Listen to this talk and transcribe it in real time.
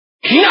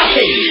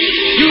Nothing!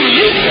 You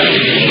loser!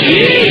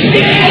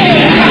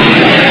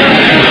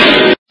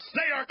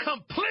 They are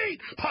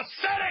complete,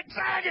 pathetic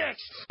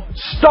faggots!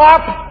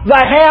 Stop the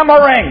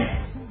hammering!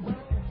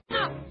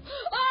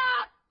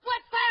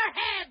 What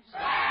fireheads!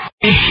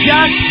 It's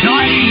just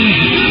not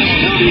easy.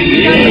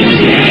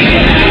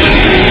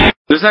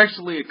 There's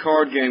actually a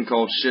card game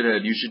called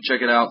Shithead. You should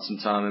check it out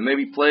sometime and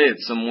maybe play it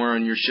somewhere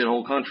in your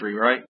shithole country,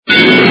 right?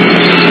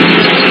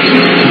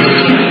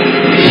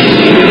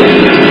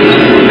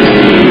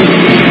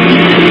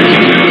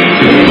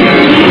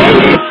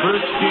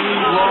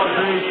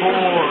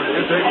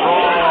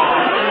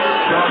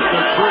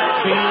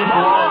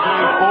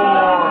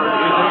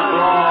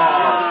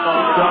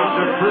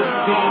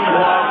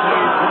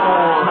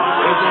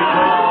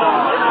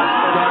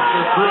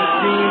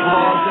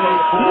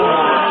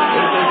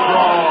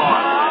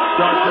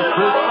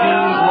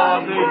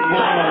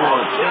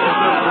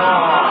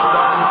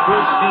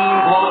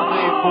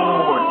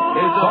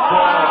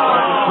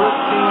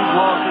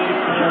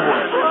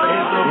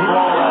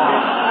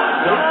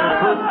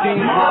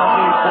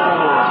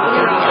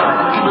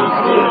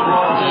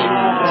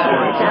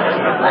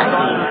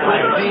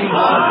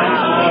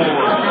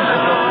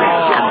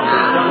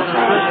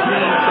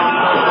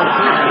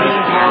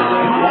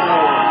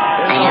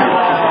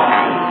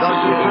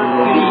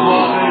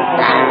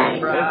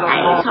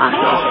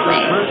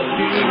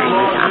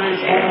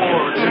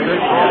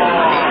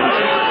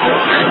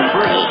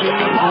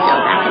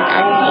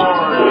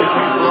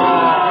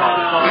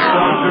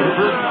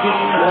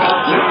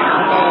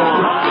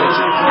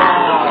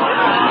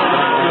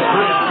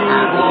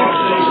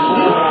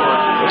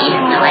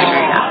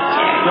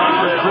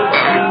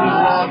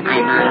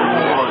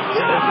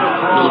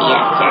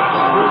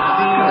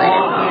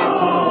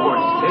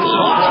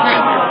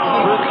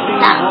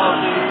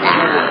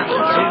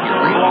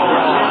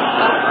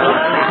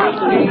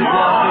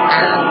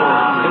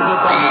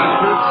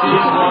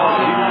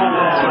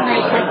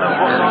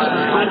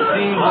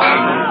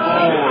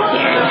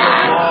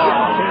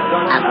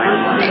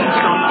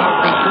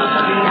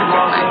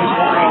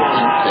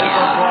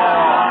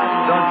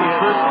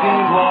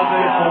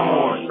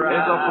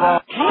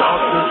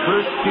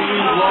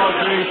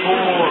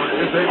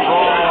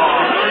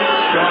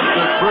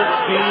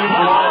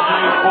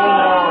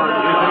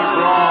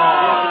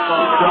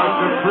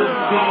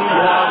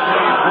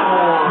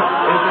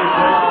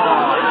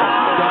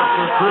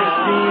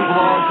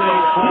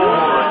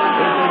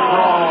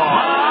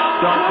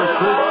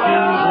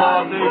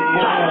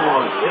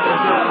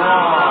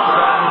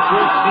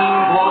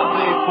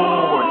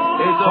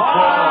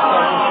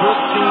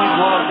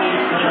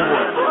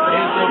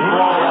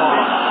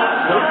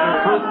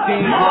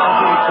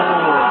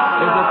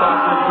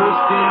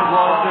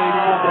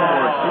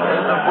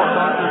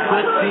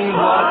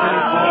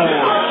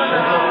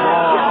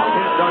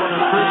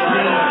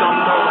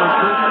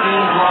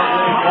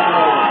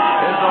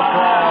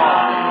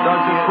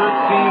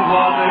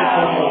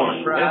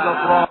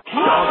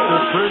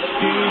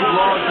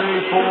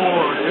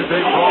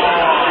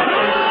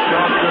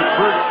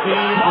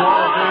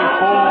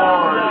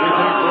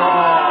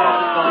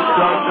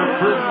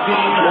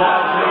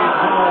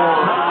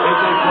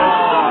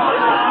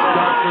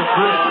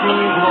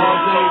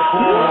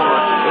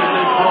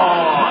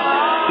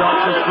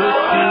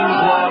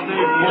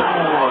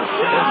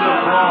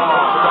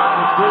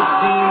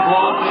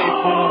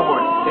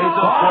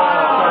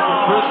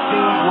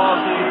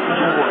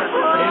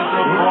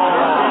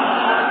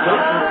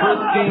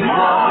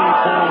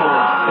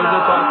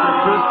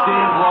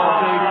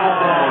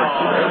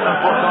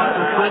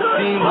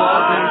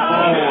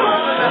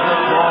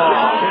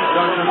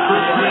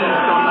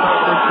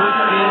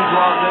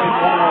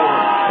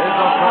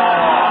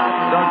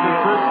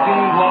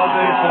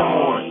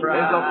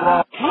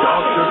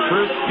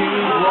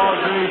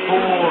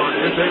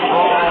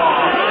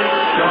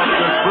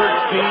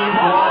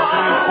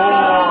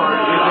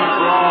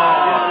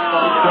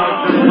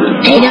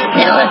 I don't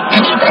know if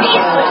anybody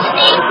is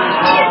listening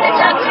to the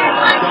Dr.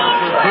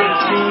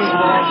 Clusterfunk.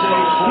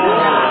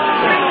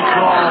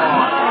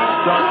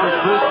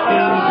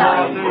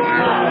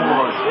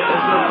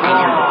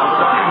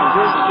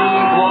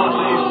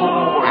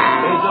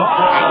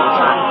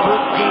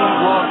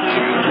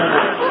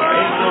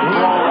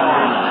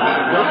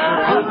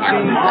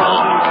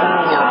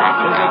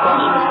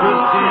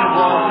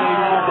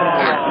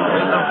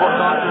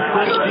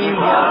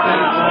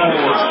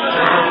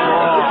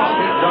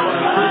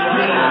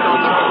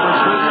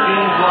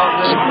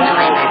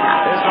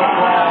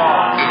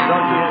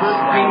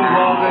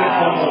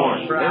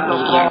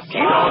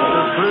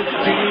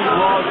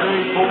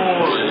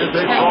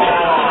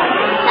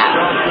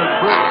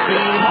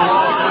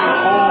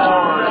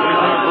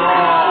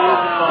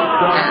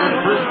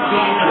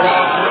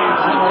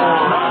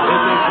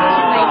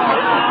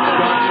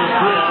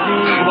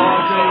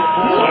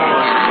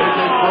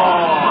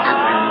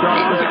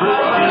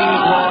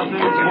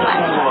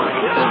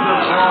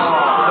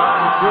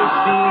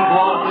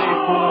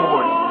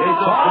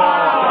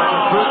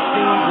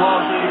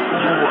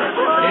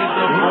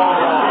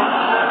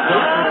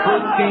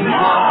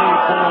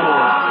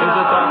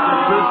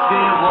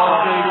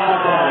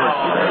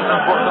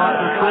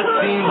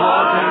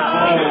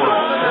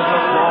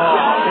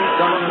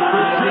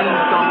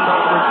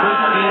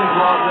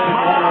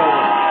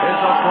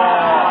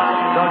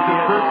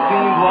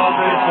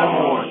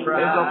 Ford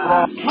is a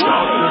fraud.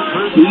 Dr.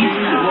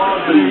 Christine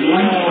Blase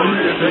Ford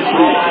is a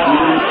fraud.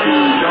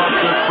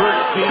 Dr.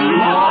 Christine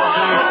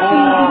Blase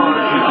Ford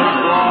is a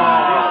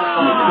fraud.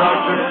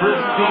 Dr.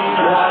 Christine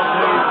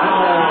Blase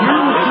Ford is a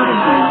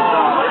fraud.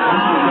 Dr.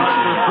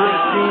 Christine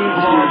Blase Ford is a fraud. Dr. Christine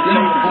Blase Ford is a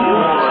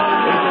fraud. Christine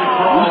Blase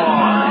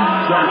Ford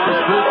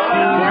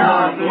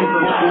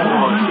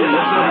is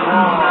a fraud. Christine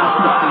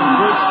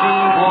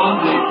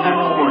Blase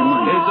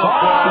Ford is a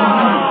fraud.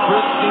 Dr.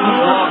 Christine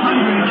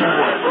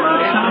Blase Ford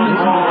is a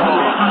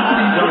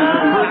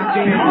Dr.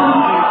 Christine Blase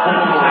Ford is a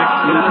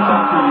Dr.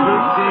 Christine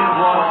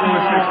Blase Ford is a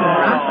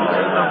fraud.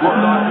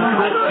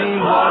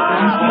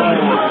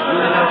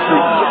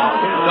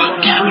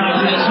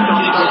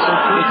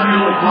 Dr. Christine Blase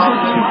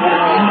Ford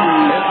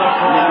is a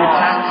fraud.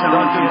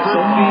 Dr.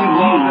 Christine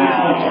Blase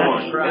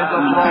Ford is a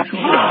fraud.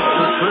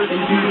 Dr.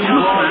 Christine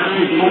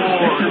Blase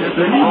Ford is a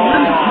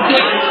fraud.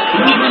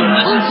 Even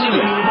listen to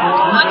it.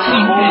 Not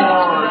seeing it.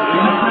 Dr.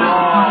 Christine Blase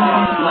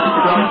Ford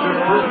is a fraud. Dr.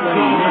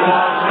 Christine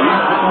Blase Ford is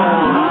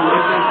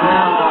a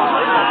fraud.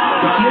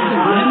 Dr.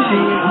 Christine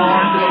Blase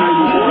Ford is a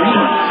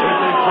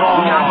fraud.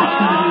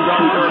 Christine Blase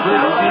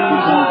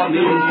Ford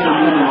is a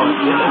fraud.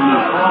 Christine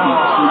Blase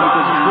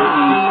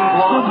Ford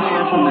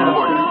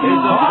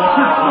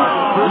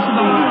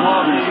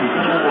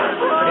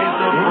is a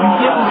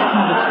fraud.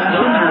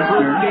 Dr. Christine Blase Ford is a Dr.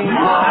 Christine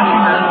Blase Ford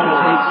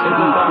is a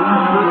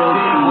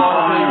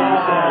Dr.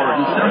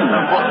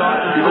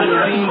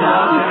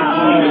 Christine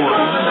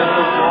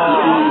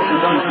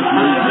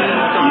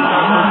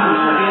Blase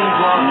Ford is a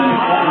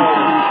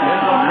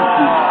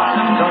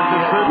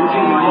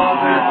fraud. Dr.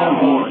 Christine Blase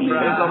Ford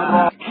is a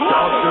fraud.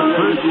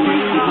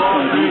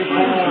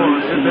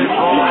 Dr. Christine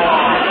Blase Ford is a fraud.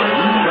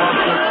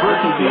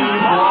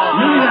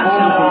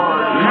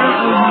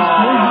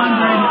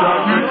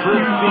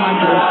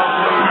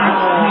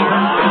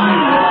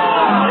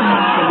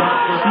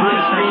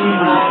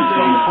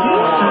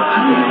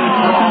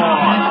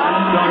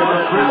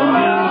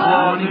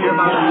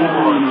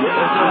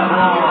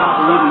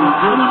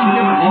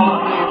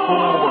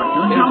 Christine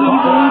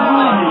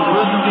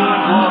Blase Ford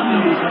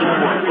is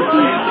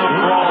a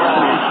fraud.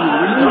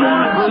 Dr.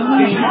 Christine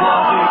Blase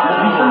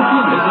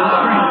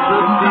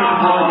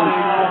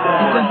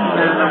Ford is a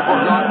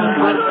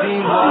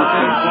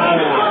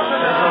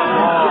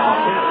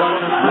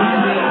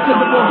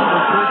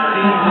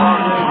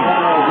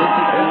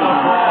fraud.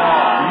 Dr. Christine Blase Ford is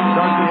a fraud.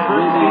 Dr.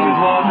 Christine Blase Ford is a fraud. Dr. Christine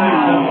Blase Ford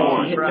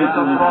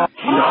is a fraud.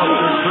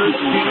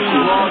 Christine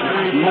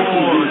Blase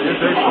Ford is a fraud. Christine Blase Ford is a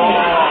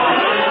fraud.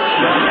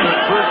 Dr.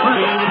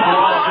 Christine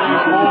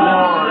Blase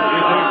Ford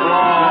is a Dr.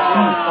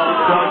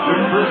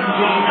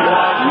 Christine Blase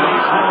Ford is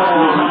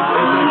a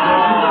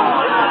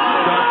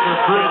Dr.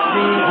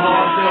 Christine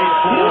Blase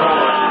Ford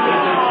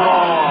is a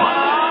fraud.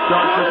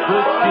 Dr.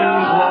 Christine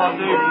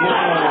Blase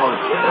Ford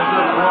is a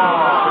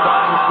fraud.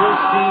 Dr.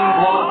 Christine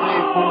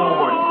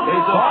Blase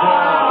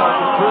Ford is a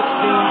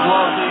fraud.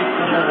 Dr. Christine Blase Ford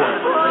is a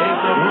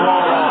fraud. Dr. Christine Blase Ford is a fraud. Dr.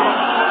 Christine Blase Ford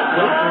is a fraud. Dr. Christine Blase Ford is a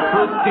fraud. Dr. Christine Blase Ford is a fraud. Dr.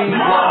 Christine Blase Ford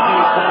is a fraud. Dr. Christine Blase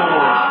Ford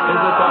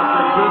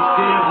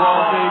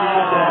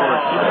is a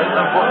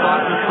fraud. Dr. Christine Blase Ford is a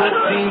Dr.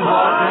 Christine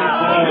Blase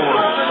Ford is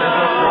a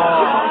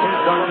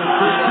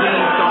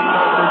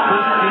Dr.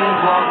 Christine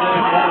Blase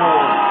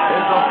Ford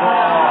is a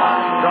fraud.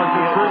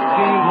 Dr.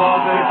 Christine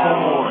Blase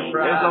Ford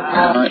is a fraud.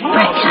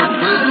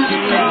 Dr.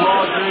 Christine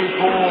Blase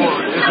Ford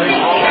is a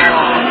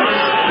fraud. Dr.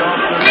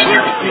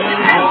 Christine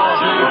Blase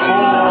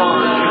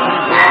Ford is a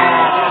fraud.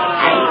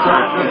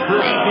 Dr.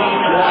 Christine Blase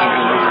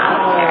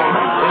Ford is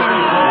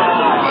a fraud.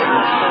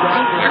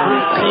 Dr.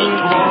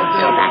 Christine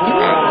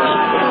Blase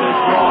Ford is a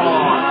fraud.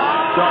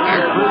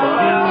 Dr.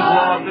 Christine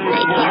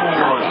Blase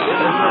Ford is a fraud. Dr. Christine Blase Ford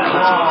is a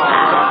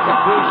fraud. Dr.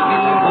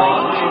 Christine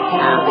Blase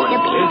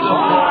Ford is a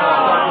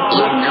fraud.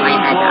 Even though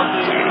I'm a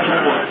doctor,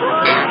 Dr.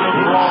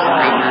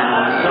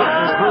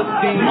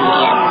 Christine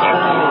Blase Ford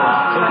is a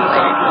Dr.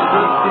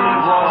 Christine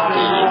Blase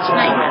Ford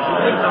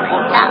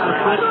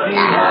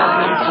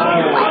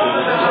is a Dr. Christine Blase Ford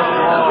is a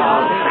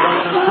fraud.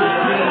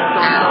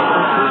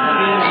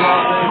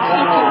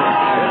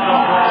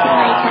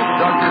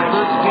 Dr.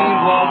 Christine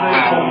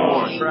Blase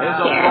Ford is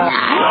a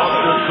fraud.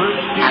 Dr.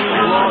 Christine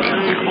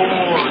Blase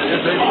Ford is a fraud. Dr. Christine Blase Ford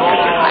is a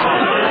fraud.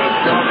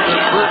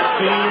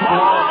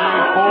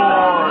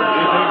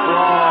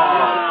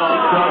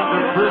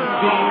 Dr.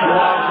 Christine Blase Ford is a fraud.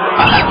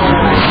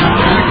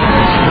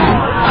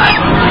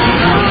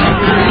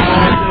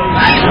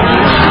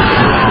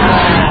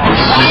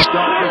 Dr. Christine Blase Ford is a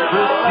Dr.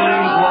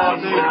 Christine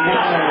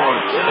Blase Ford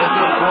is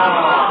a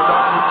fraud.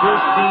 Dr.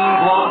 Christine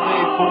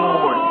Blase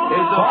Ford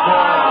is a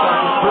fraud.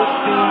 Dr.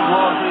 Christine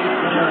Blase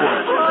Ford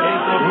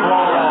is a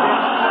fraud.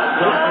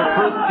 Dr.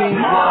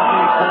 Christine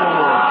Blase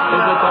Ford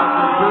is a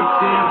Dr.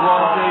 Christine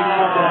Blase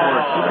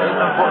Ford is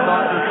a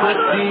Dr.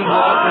 Christine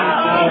Blase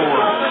Ford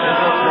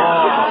is a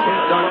fraud.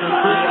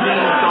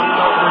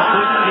 Dr.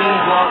 Christine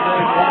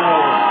Blase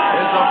Ford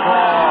is a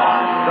fraud.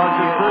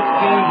 Dr.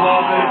 Christine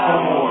Blase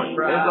Ford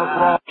is a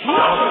fraud.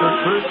 Dr.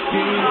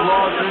 Christine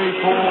Blase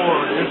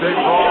Ford is a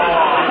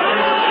fraud.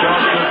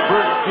 Dr.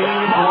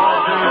 Christine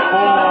Blase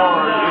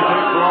Ford is a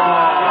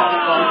fraud.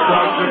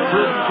 Dr.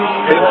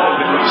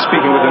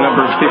 speaking with a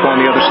number of people on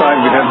the other side,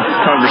 we've had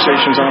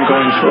conversations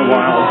ongoing for a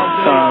while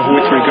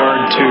with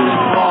regard to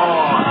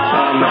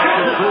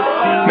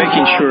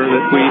making sure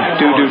that we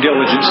do due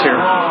diligence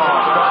here.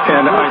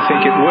 And I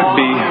think it would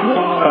be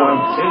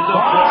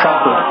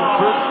proper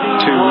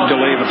to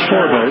delay the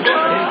floor vote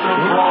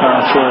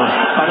for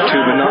up to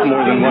but not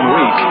more than 1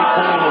 week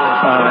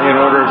in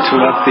order to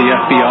let the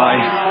FBI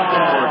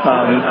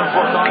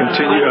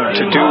continue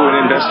to do an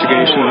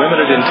investigation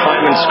limited in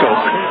time and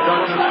scope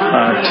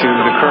to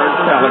the current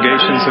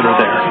allegations that are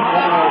there,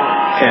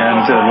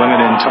 and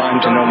limited in time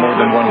to no more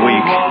than 1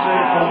 week.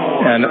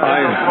 And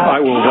I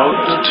will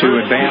vote to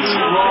advance.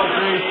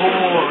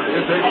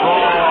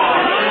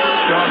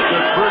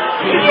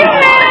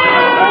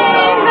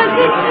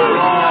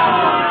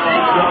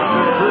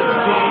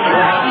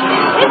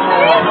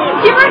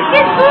 Give our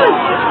kid food.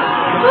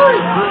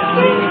 Food.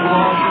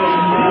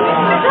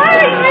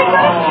 Sorry, we're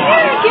going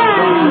here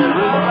again.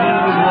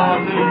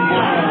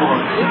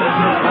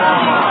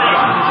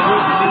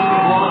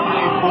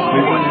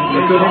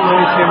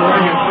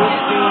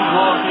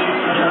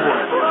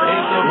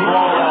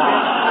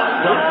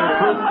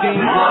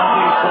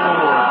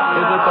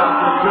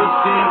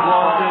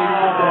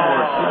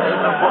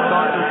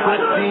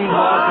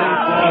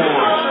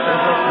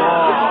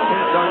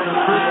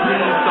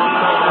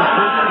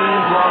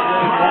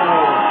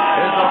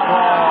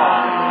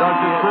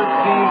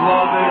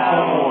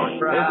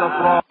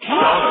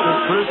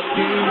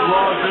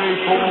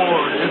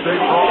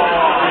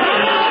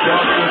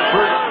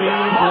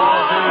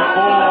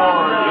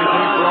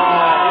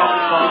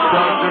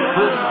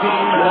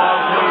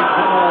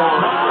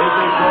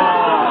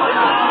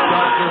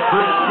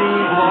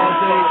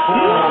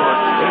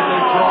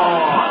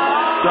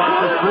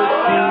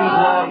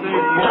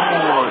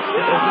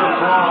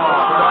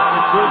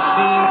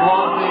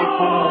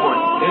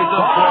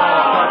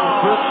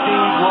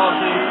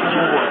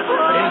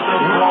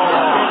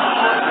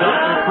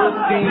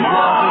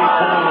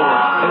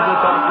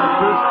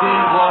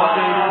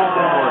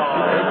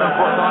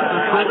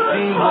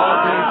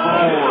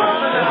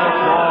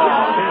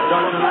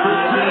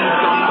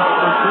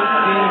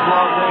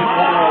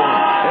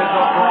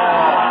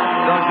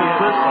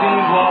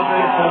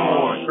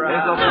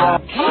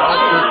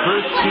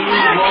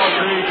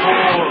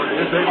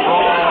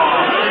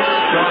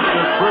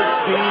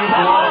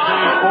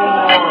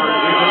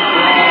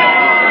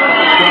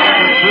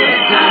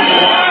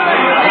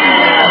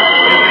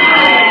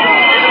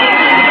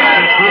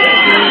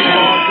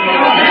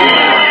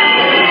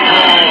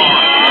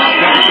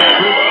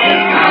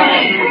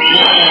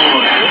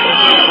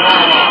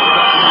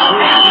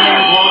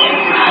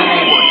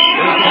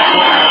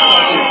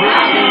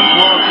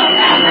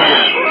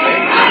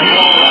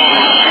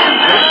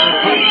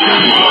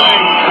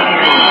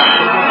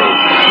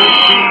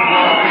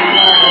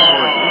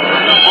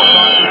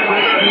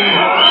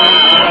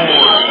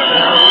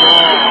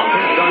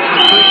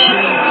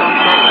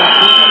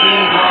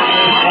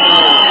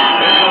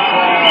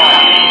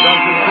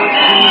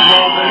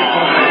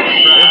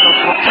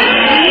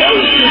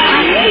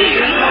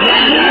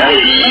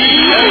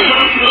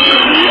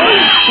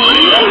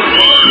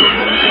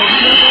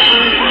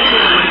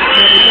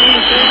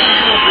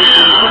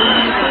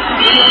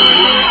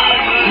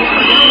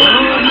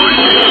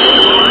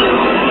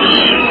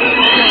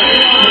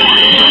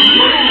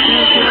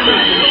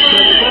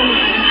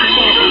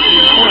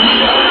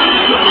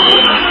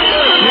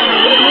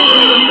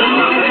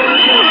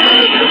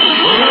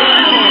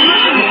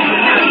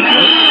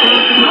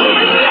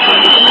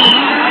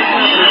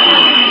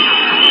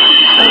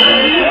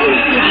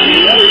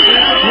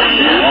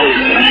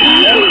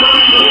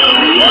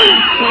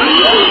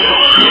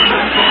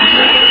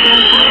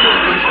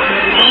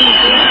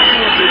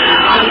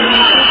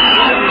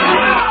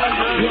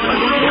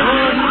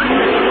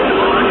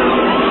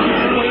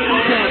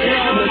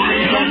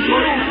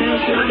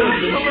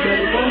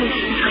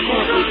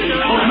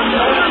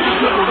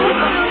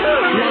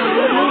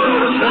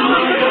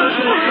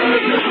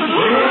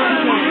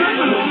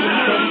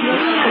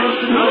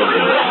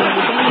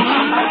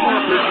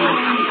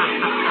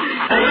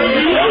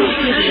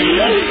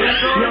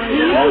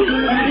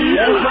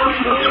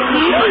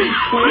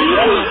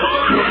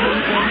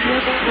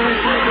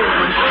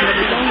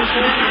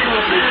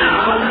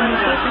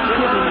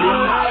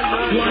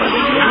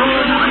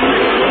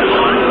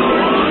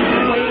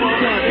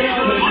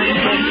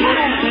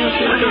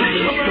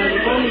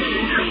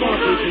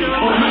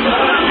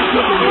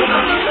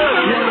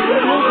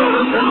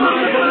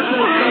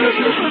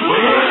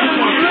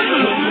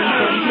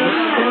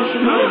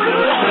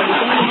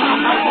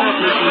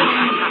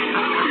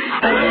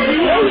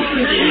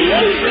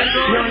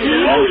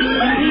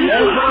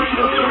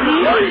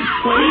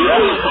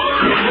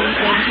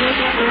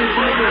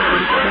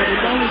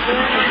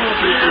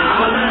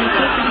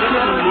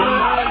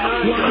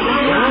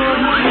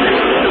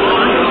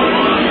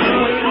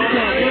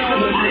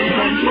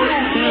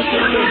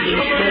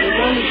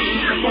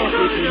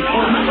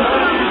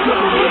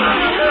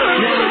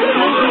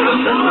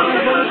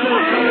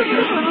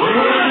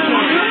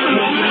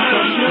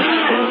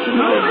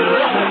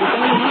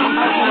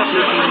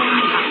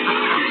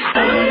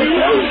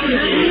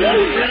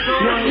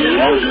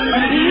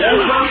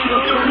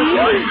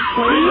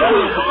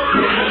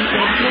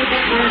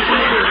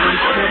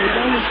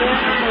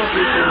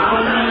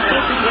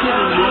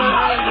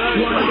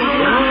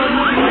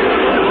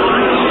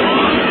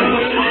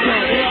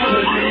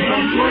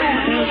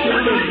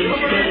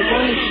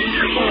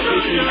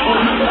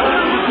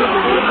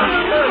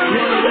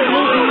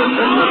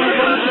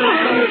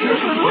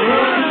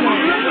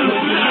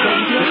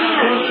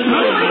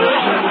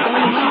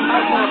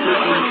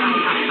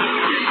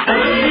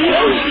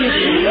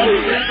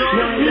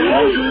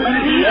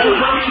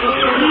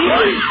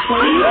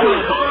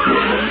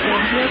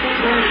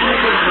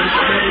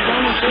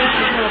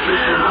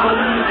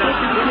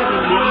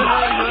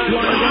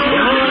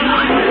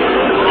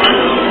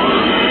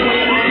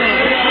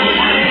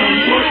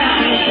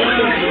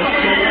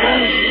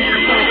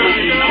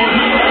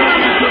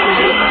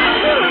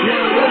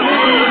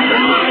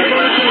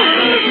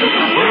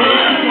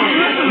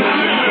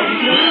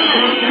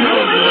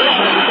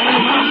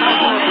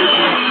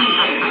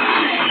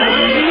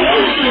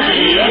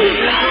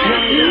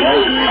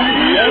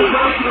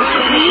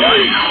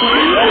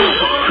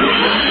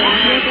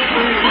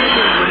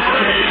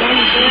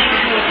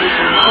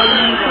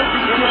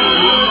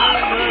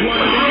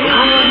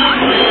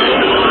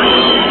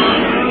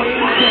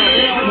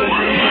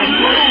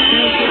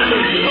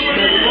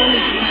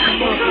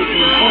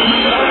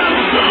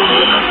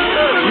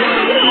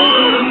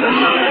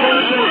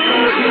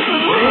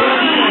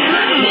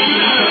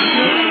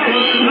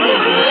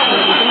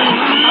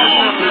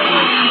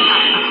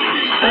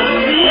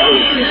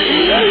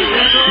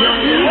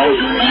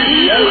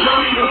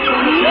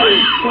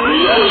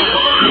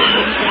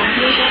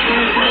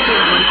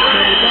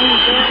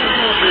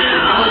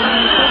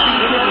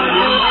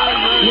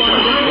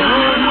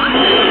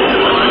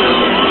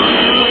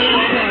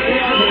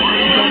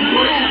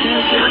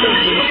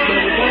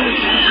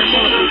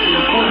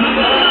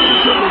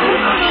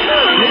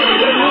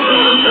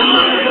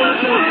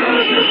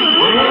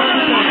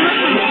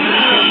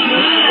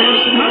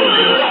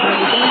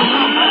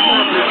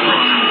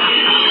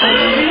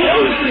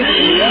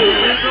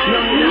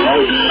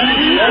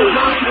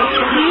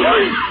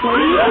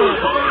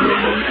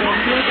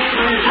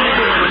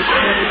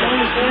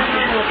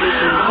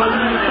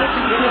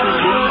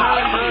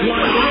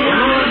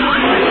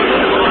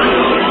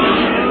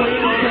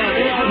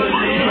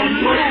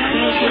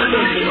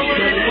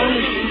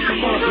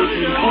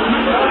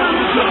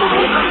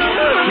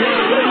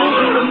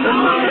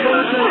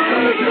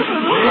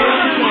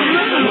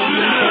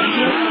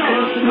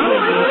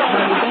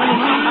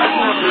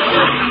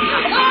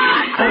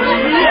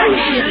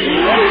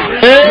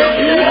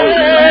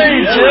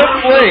 Hey, Jeff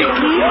Blake.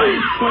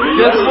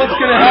 Guess what's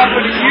gonna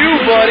happen to you,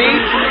 buddy?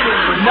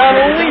 Not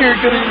only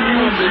you're gonna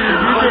lose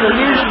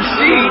your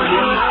seat,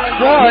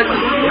 but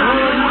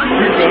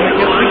you're gonna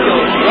get the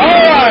guilty.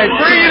 Alright,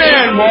 bring it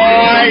in,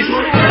 boys!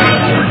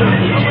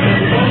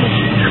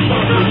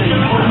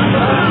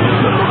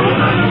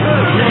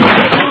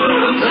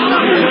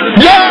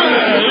 Yeah!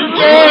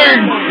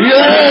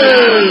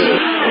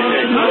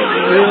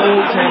 Bill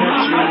Tanner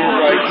Jr.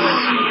 writes,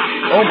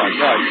 oh my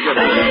god, you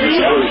gotta read this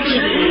outage.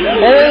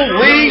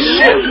 Holy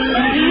shit!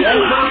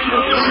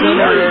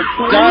 Senator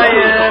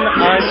Diane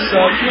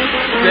Isup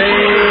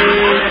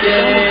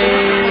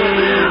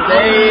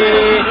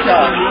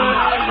Data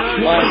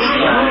last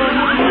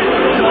night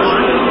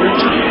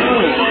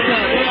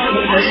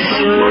has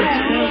served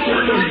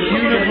the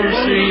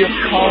University of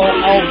Palo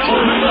Alto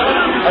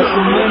as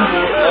a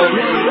member of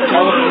the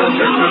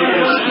California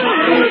University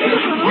Board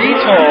of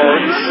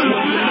Retards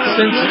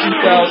since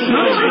 2002.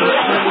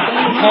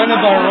 Kind of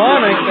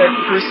ironic that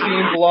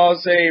Christine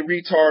Blasey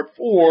Retard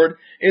Ford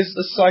is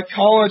the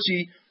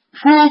psychology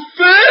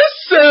professor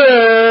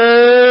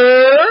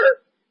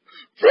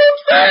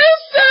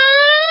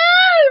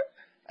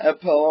at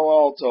Palo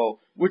Alto,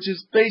 which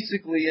is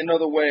basically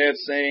another way of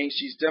saying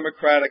she's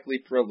democratically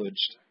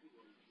privileged.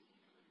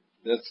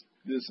 That's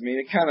this mean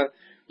it kind of,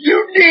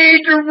 you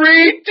need to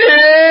read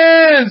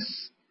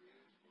this!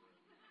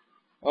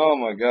 Oh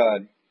my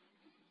god.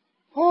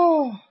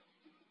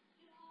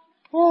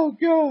 Oh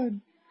god.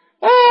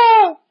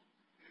 Ah!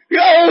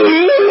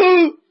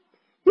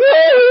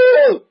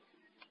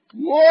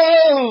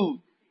 Whoa!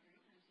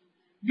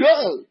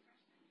 Go!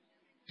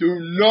 Do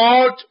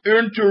not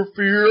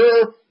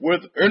interfere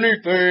with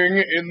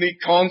anything in the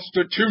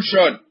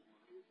Constitution.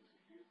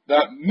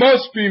 That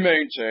must be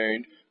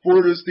maintained,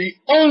 for it is the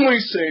only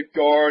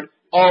safeguard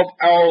of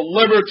our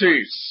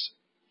liberties.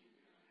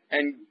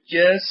 And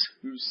guess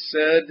who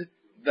said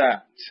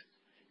that?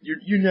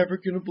 You're never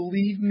gonna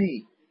believe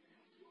me.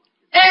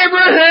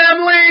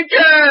 Abraham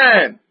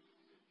Lincoln!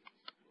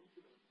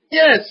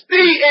 Yes,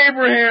 the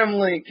Abraham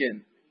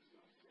Lincoln.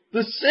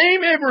 The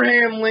same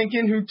Abraham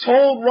Lincoln who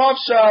told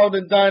Rothschild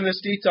and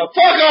Dynasty to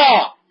fuck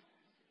off!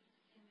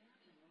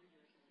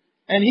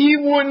 And he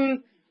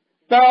wouldn't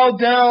bow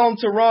down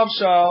to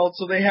Rothschild,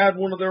 so they had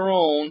one of their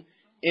own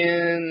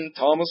in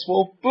Thomas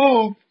Wolfe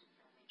Booth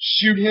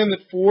shoot him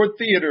at Ford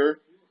Theater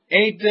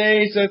 8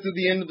 days after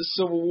the end of the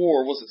Civil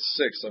War. Was it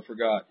 6? I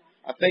forgot.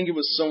 I think it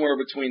was somewhere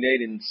between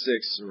 8 and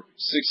 6, or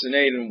 6 and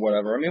 8 and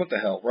whatever. I mean, what the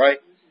hell, right?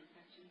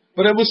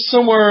 But it was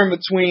somewhere in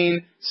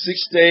between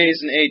 6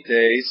 days and 8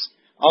 days.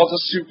 I'll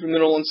just shoot from the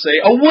middle and say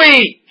a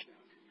week!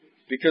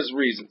 Because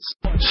reasons.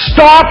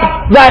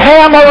 Stop the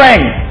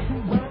hammering!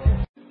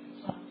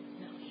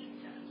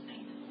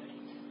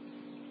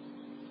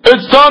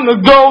 It's time to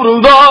go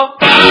to the...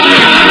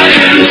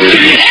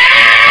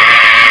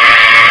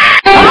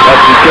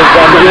 That's because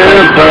I'm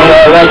here,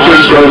 but I can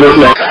show this.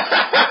 No!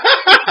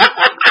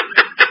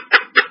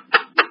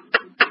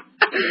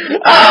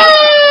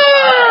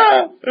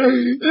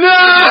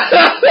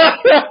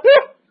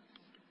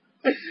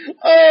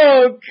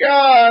 Oh,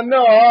 God,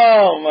 no.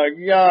 Oh, my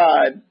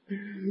God.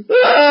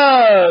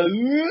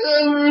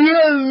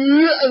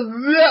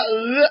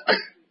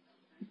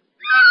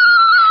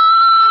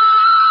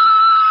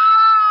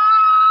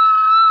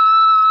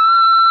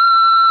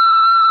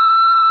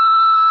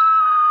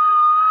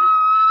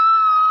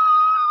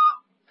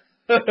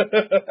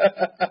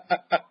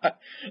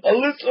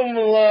 Alyssa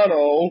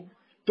Milano,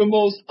 the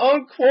most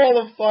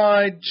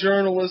unqualified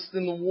journalist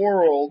in the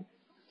world,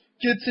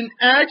 gets an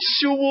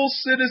actual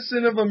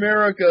citizen of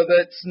America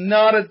that's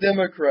not a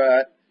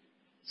Democrat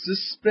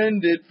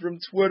suspended from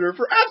Twitter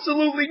for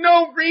absolutely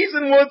no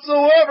reason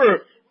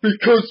whatsoever.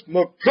 Because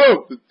my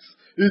profits.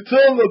 It's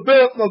all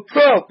about my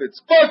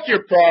profits. Fuck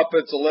your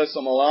profits,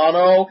 Alyssa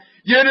Milano.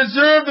 You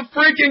deserve the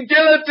freaking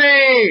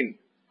guillotine.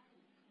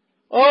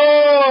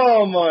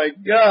 Oh my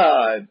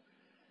God.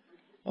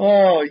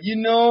 Oh, you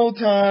know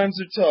times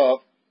are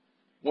tough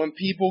when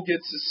people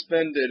get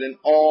suspended and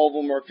all of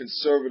them are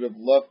conservative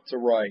left to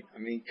right. I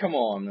mean, come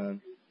on,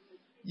 man.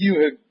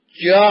 You have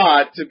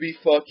got to be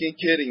fucking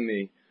kidding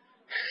me.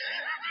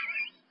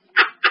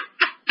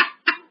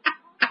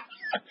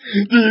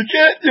 You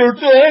can't your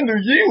son or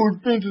you was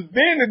been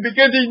suspended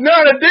because he's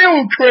not a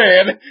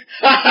Democrat.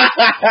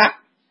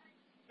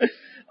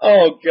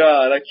 Oh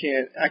God, I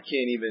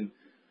can't even.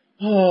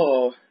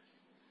 Oh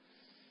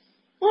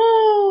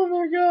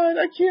my God,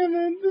 I can't,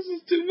 man. This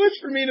is too much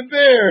for me to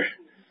bear.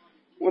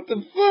 What the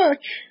fuck?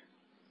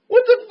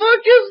 What the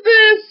fuck is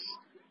this?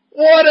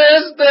 What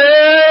is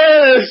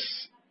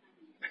this?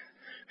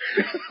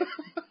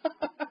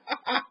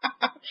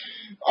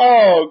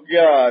 Oh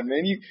God,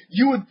 man.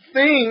 You would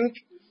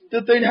think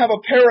that they'd have a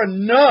pair of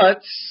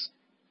nuts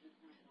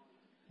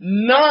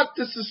not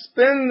to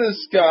suspend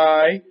this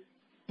guy,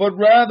 but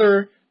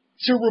rather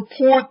to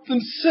report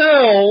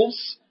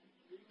themselves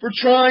for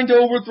trying to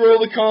overthrow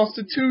the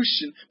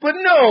Constitution. But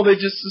no, they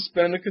just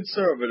suspend a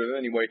conservative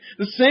anyway.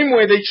 The same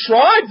way they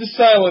tried to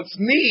silence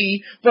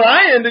me, but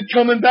I ended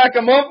coming back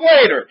a month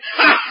later.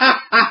 Ha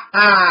ha ha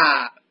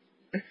ha!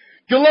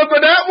 Good luck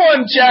with that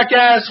one,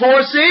 jackass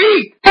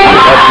horsey! That's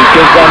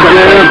because I'm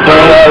here,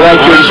 but I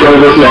can show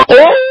this.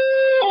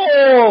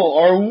 Oh,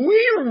 are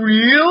we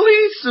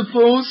really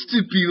supposed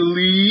to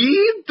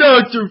believe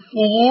Dr.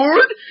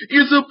 Ford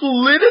is a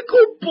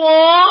political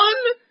pawn?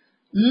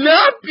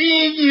 Not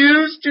being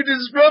used to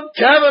disrupt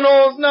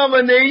Kavanaugh's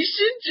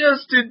nomination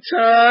just in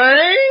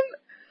time?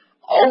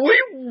 Are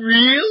we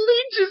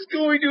really just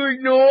going to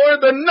ignore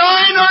the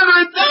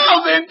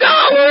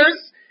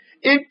 $900,000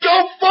 in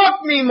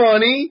GoFuckMe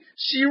money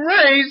she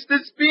raised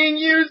that's being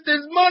used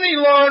as money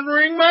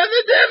laundering by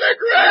the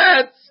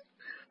Democrats?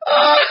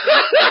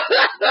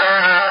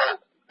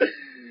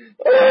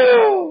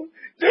 Oh,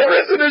 there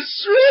isn't a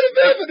shred of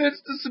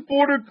evidence to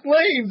support her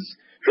claims.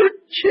 Her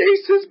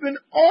case has been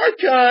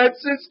archived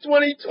since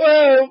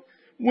 2012,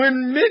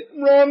 when Mitt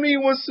Romney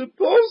was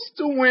supposed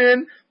to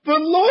win, but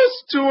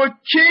lost to a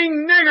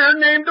king nigger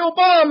named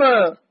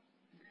Obama.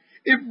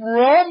 If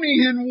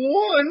Romney had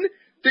won,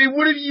 they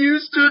would have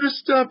used her to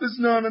stop his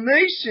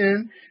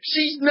nomination.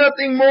 She's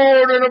nothing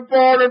more than a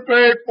barter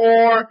paid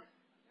for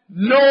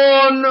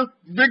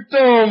non-victim.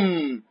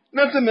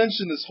 Not to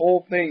mention this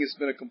whole thing has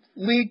been a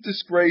complete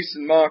disgrace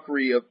and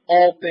mockery of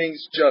all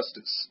things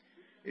justice.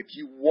 If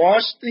you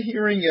watched the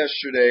hearing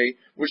yesterday,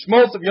 which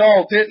most of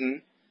y'all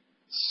didn't,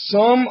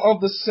 some of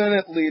the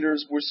Senate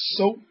leaders were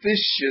so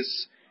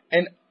vicious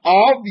and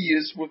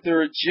obvious with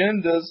their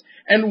agendas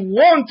and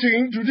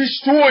wanting to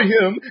destroy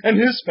him and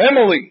his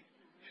family.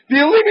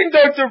 Believing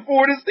Dr.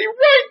 Ford is the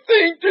right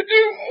thing to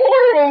do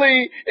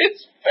morally.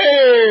 It's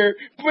fair,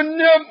 but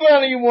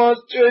nobody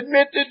wants to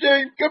admit that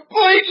they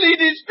completely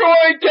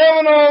destroyed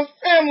Kavanaugh's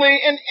family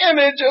and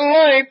image and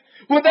life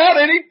without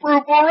any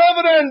proof or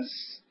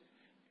evidence.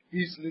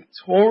 He's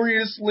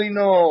notoriously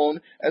known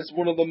as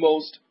one of the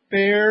most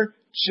fair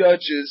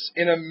judges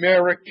in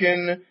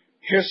American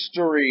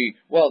history.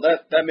 Well,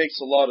 that makes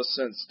a lot of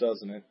sense,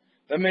 doesn't it?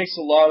 That makes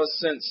a lot of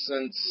sense,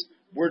 since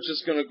we're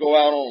just going to go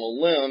out on a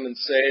limb and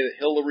say that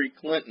Hillary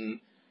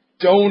Clinton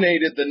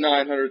donated the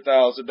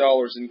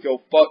 $900,000 in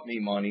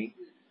GoFuckMe money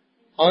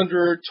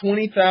under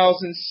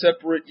 20,000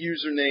 separate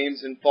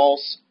usernames and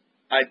false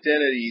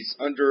identities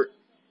under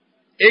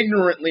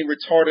ignorantly,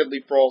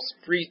 retardedly false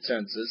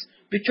pretenses,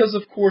 because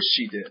of course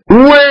she did.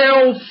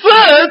 Well,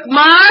 fuck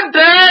my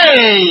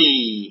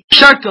day!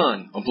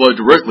 Shotgun applied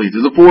directly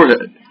to the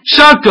forehead.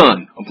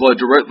 Shotgun, applied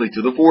directly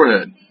to the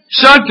forehead.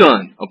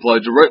 Shotgun,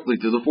 applied directly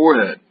to the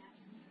forehead.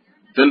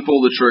 Then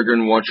pull the trigger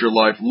and watch your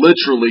life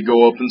literally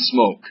go up in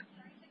smoke.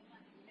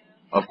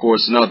 Of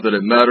course, not that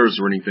it matters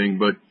or anything,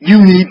 but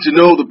you need to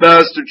know the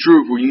bastard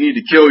truth or you need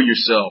to kill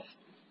yourself.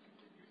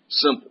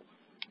 Simple.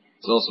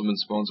 It's also been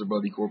sponsored by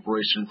the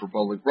Corporation for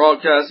Public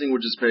Broadcasting,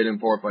 which is paid in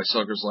part by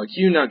suckers like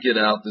you. Now get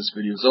out. This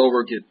video's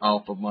over. Get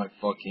off of my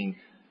fucking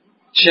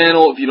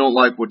channel if you don't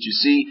like what you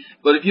see.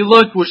 But if you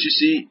like what you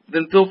see,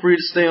 then feel free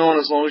to stay on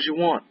as long as you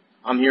want.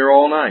 I'm here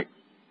all night.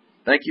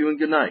 Thank you and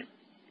good night.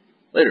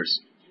 Laters.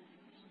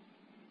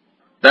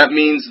 That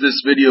means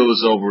this video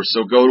is over,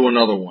 so go to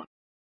another one.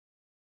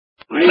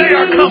 They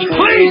are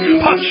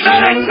complete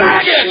pathetic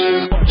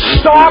maggots!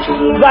 Stop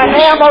the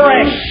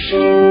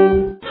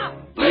hammering!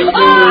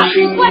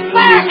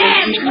 What's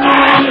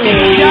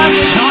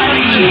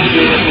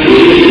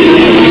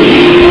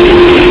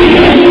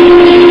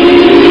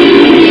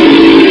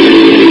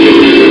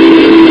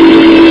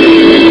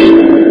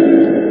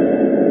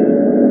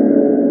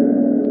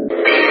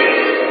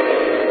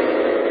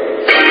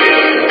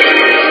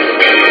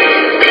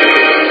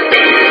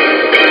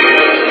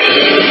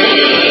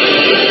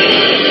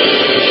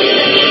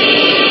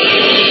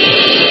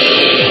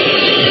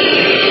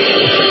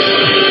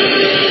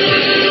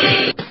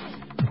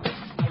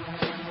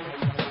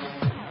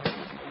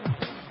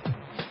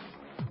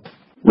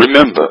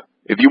Remember,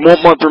 if you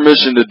want my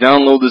permission to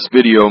download this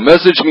video,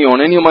 message me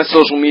on any of my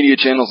social media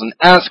channels and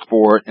ask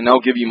for it, and I'll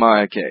give you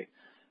my okay.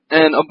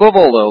 And above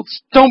all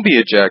else, don't be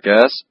a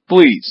jackass.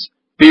 Please,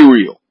 be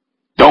real.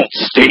 Don't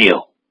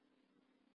steal.